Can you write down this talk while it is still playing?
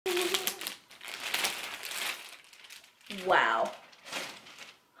Wow.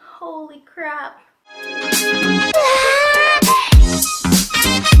 Holy crap.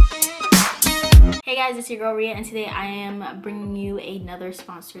 Hey guys, it's your girl Ria, and today I am bringing you another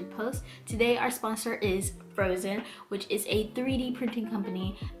sponsored post. Today our sponsor is Resin, which is a 3D printing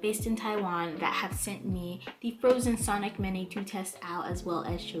company based in Taiwan that have sent me the Phrozen Sonic Mini to test out as well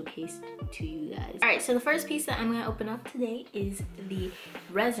as showcase to you guys. Alright, so the first piece that I'm going to open up today is the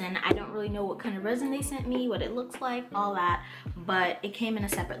resin. I don't really know what kind of resin they sent me, what it looks like, all that, but it came in a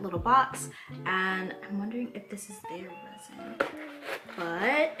separate little box, and I'm wondering if this is their resin.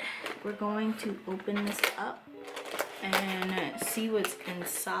 But we're going to open this up and see what's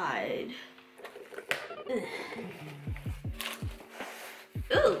inside. Ugh.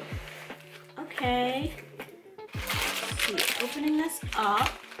 Ooh, okay. Let's see, opening this up,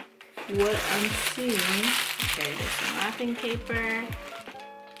 what I'm seeing, okay, there's some wrapping paper.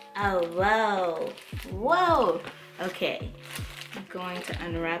 Oh, whoa, whoa, okay. I'm going to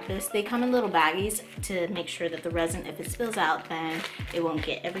unwrap this. They come in little baggies to make sure that the resin, if it spills out, then it won't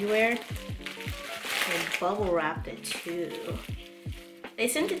get everywhere. They bubble wrapped it too. They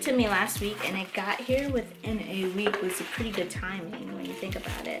sent it to me last week and it got here within a week. It was a pretty good timing when you think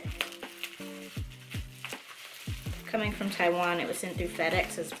about it. Coming from Taiwan, it was sent through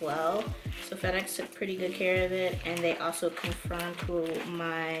FedEx as well. So FedEx took pretty good care of it, and they also confirmed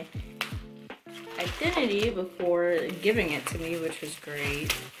my identity before giving it to me, which was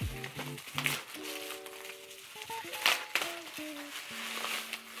great.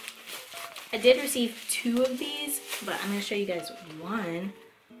 I did receive 2 of these, but I'm gonna show you guys one.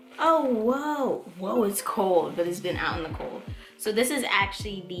 Oh, whoa, whoa, it's cold, but it's been out in the cold. So this is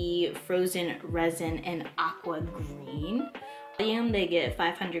actually the Frozen Resin in Aqua Green. They get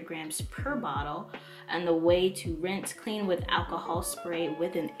 500 grams per bottle, and the way to rinse clean with alcohol spray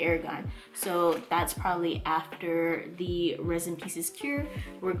with an air gun. So that's probably after the resin pieces cure.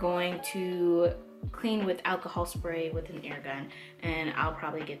 We're going to clean with alcohol spray with an air gun, and I'll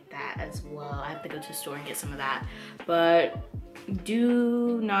probably get that as well. I have to go to the store and get some of that. But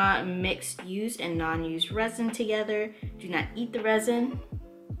do not mix used and non-used resin together. Do not eat the resin.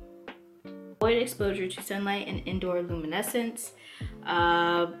 Avoid exposure to sunlight and indoor luminescence.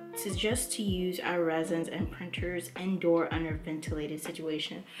 Suggest to use our resins and printers indoor under ventilated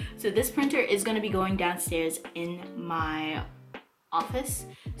situation. So this printer is going to be going downstairs in my office,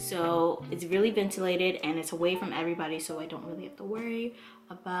 so it's really ventilated and it's away from everybody, so I don't really have to worry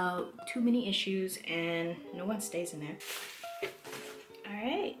about too many issues, and no one stays in there. All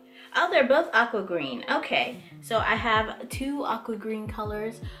right. Oh, they're both aqua green. Okay, so I have 2 aqua green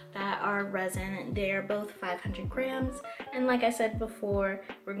colors that are resin. They are both 500 grams. And like I said before,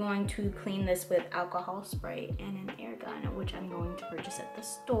 we're going to clean this with alcohol spray and an air gun, which I'm going to purchase at the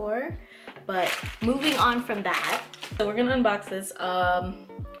store. But moving on from that, so we're gonna unbox this. I'm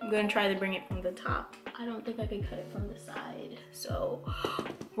gonna try to bring it from the top. I don't think I can cut it from the side. So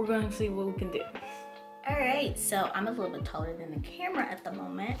we're gonna see what we can do. Alright, so I'm a little bit taller than the camera at the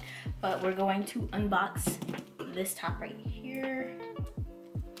moment, but we're going to unbox this top right here.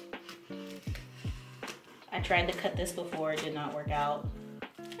 I tried to cut this before, it did not work out.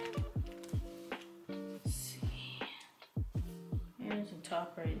 Let's see. Here's the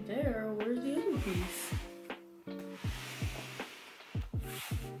top right there. Where's the other piece?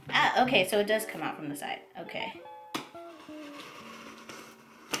 Ah, okay, so it does come out from the side. Okay.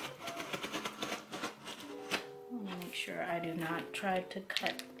 Sure I do not try to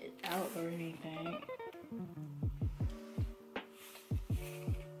cut it out or anything.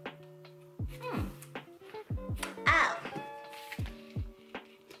 Ow!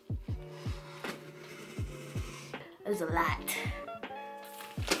 There's a lot.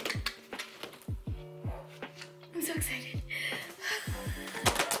 I'm so excited.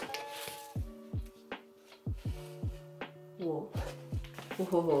 Whoa. Whoa,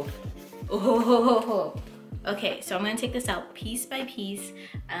 whoa, whoa. Oh, ho, ho, ho, ho. Okay, so I'm going to take this out piece by piece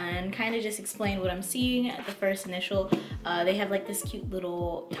and kind of just explain what I'm seeing at the first initial. They have like this cute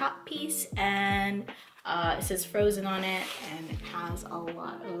little top piece, and it says Frozen on it, and it has a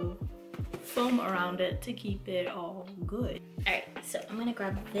lot of foam around it to keep it all good. Alright, so I'm going to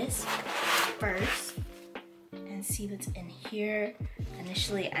grab this first and see what's in here.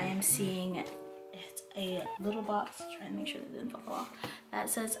 Initially, I am seeing it's a little box. Try to make sure that it doesn't fall off. That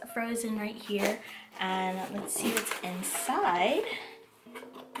says Frozen right here, and let's see what's inside.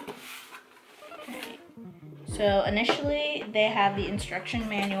 Okay. So initially they have the instruction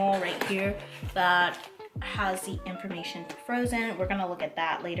manual right here that has the information for Frozen. We're gonna look at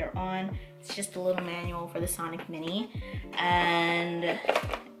that later on. It's just a little manual for the Sonic Mini, and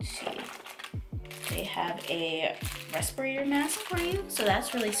let's see, they have a respirator mask for you, so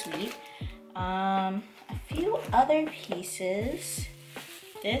that's really sweet. A few other pieces.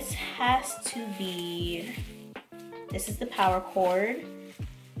 This has to be, this is the power cord.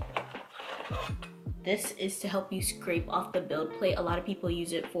 This is to help you scrape off the build plate. A lot of people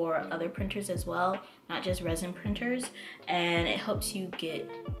use it for other printers as well, not just resin printers, and it helps you get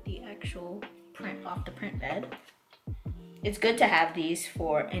the actual print off the print bed. It's good to have these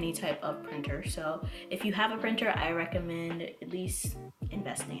for any type of printer, so if you have a printer, I recommend at least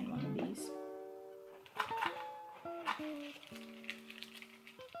investing in one of these.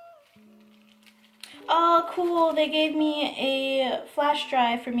 Oh, cool, they gave me a flash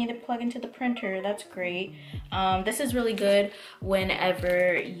drive for me to plug into the printer. That's great. This is really good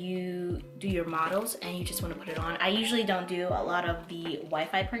whenever you do your models and you just want to put it on. I usually don't do a lot of the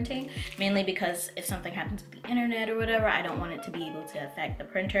Wi-Fi printing, mainly because if something happens with the internet or whatever, I don't want it to be able to affect the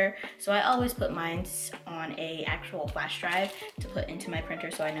printer. So I always put mine on a actual flash drive to put into my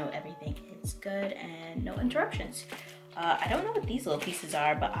printer so I know everything is good and no interruptions. I don't know what these little pieces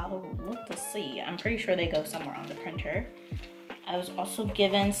are, but I'll look to see. I'm pretty sure they go somewhere on the printer. I was also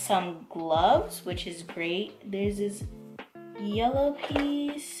given some gloves, which is great. There's this yellow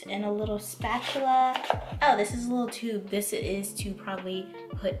piece and a little spatula. Oh, this is a little tube. This is to probably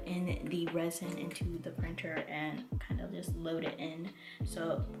put in the resin into the printer and kind of just load it in.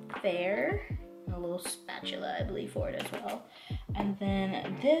 So there, and a little spatula, I believe, for it as well. And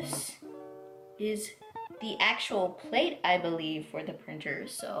then this is the actual plate, I believe, for the printer.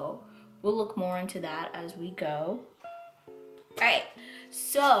 So we'll look more into that as we go. All right,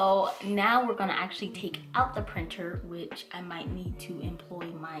 so now we're gonna actually take out the printer, which I might need to employ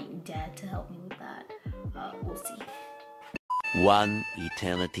my dad to help me with that. We'll see. One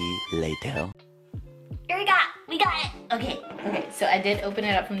eternity later. Here we got it. Okay, so I did open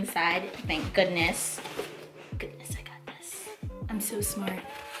it up from the side. Thank goodness. Goodness, I got this. I'm so smart.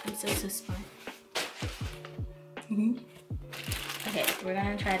 I'm so smart. Okay, we're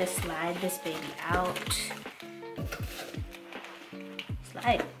gonna try to slide this baby out.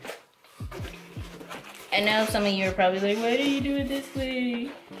 Slide. I know some of you are probably like, why do you do it this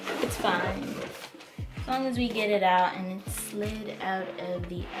way? It's fine. As long as we get it out and it's slid out of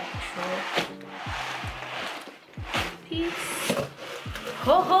the actual piece.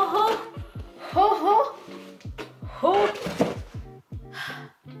 Ho ho ho! Ho ho! Ho!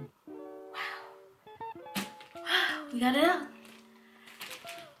 We got it out.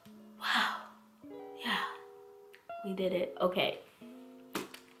 Wow. Yeah. We did it. Okay.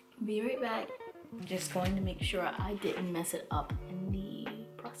 Be right back. I'm just going to make sure I didn't mess it up in the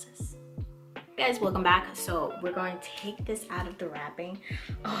process. Guys, welcome back. So we're going to take this out of the wrapping.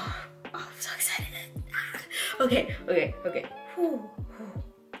 Oh, I'm so excited. Okay. Whew.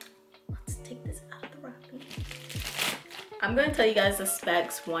 Let's take this out of the wrapping. I'm going to tell you guys the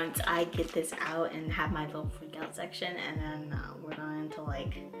specs once I get this out and have my little freak out section, and then we're going to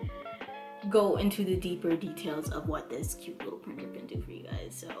like go into the deeper details of what this cute little printer can do for you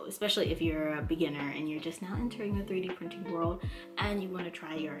guys. So especially if you're a beginner and you're just now entering the 3D printing world and you want to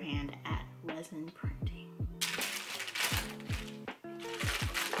try your hand at resin printing.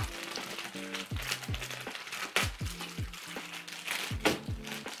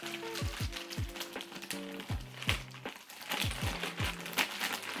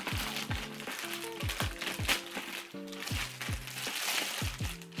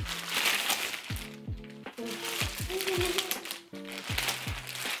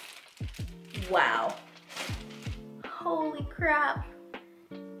 Wow. Holy crap.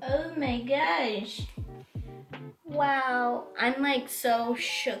 Oh my gosh. Wow. I'm like so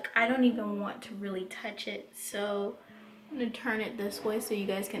shook. I don't even want to really touch it. So I'm gonna turn it this way so you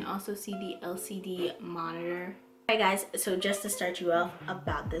guys can also see the LCD monitor. Alright guys, so just to start you off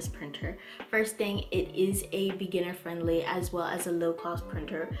about this printer. First thing, it is a beginner friendly as well as a low cost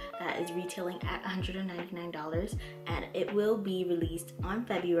printer that is retailing at $199, and it will be released on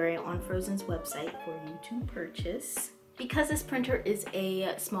February on Phrozen's website for you to purchase. Because this printer is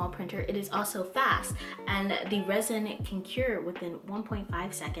a small printer, it is also fast, and the resin can cure within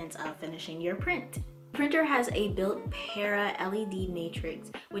 1.5 seconds of finishing your print. The printer has a built para LED matrix,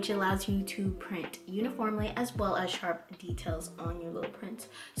 which allows you to print uniformly as well as sharp details on your little prints.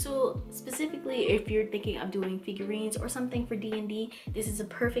 So specifically, if you're thinking of doing figurines or something for D&D, this is a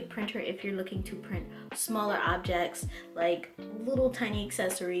perfect printer if you're looking to print smaller objects like little tiny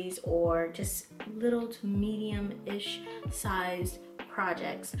accessories or just little to medium-ish sized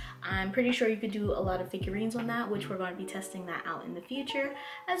projects. I'm pretty sure you could do a lot of figurines on that, which we're going to be testing that out in the future,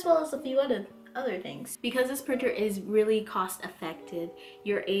 as well as a few other things. Because this printer is really cost effective,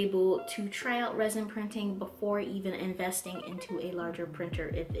 you're able to try out resin printing before even investing into a larger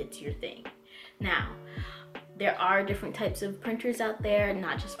printer if it's your thing. Now, there are different types of printers out there,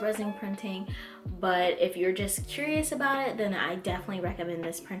 not just resin printing, but if you're just curious about it, then I definitely recommend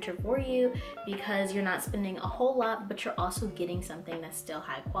this printer for you because you're not spending a whole lot, but you're also getting something that's still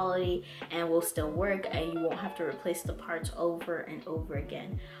high quality and will still work, and you won't have to replace the parts over and over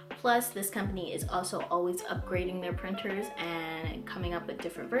again. Plus, this company is also always upgrading their printers and coming up with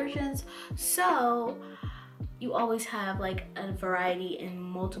different versions, so you always have like a variety and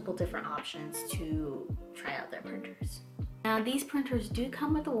multiple different options to try out their printers. Now, these printers do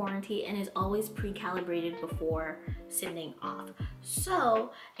come with a warranty and is always pre-calibrated before sending off.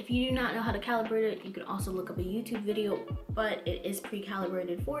 So if you do not know how to calibrate it, you can also look up a YouTube video, but it is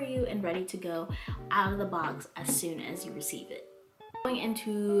pre-calibrated for you and ready to go out of the box as soon as you receive it. Going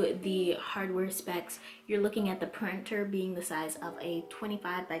into the hardware specs, you're looking at the printer being the size of a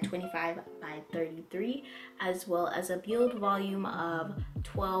 25 by 25 by 33, as well as a build volume of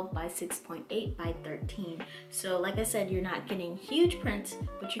 12 by 6.8 by 13. So like I said, you're not getting huge prints,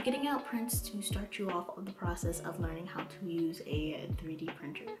 but you're getting out prints to start you off on the process of learning how to use a 3D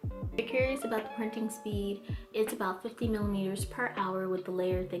printer. If you're curious about the printing speed, it's about 50 millimeters per hour with the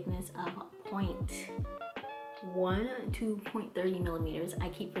layer thickness of 0.1 to 0.30 millimeters. I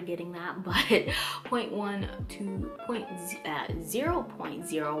keep forgetting that, but 0.1 to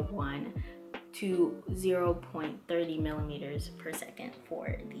 0.01 to 0.30 millimeters per second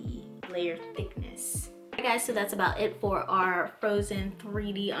for the layer thickness. Alright guys, so that's about it for our Phrozen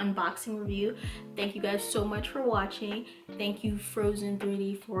 3D unboxing review. Thank you guys so much for watching. Thank you Phrozen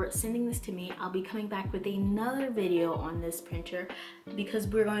 3D for sending this to me. I'll be coming back with another video on this printer because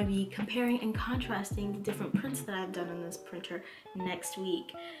we're going to be comparing and contrasting the different prints that I've done on this printer next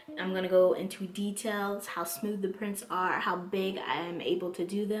week. I'm going to go into details, how smooth the prints are, how big I am able to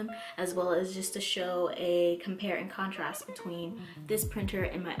do them, as well as just to show a compare and contrast between this printer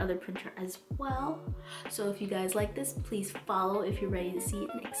and my other printer as well. So if you guys like this, please follow. If you're ready to see it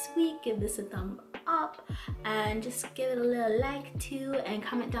next week, give this a thumb up and just give it a little like too, and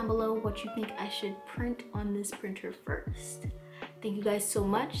comment down below what you think I should print on this printer first. Thank you guys so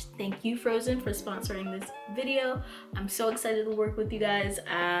much. Thank you Frozen for sponsoring this video. I'm so excited to work with you guys,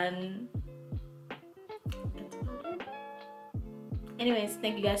 and that's about it. Anyways,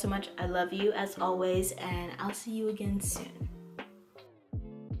 thank you guys so much. I love you as always, and I'll see you again soon.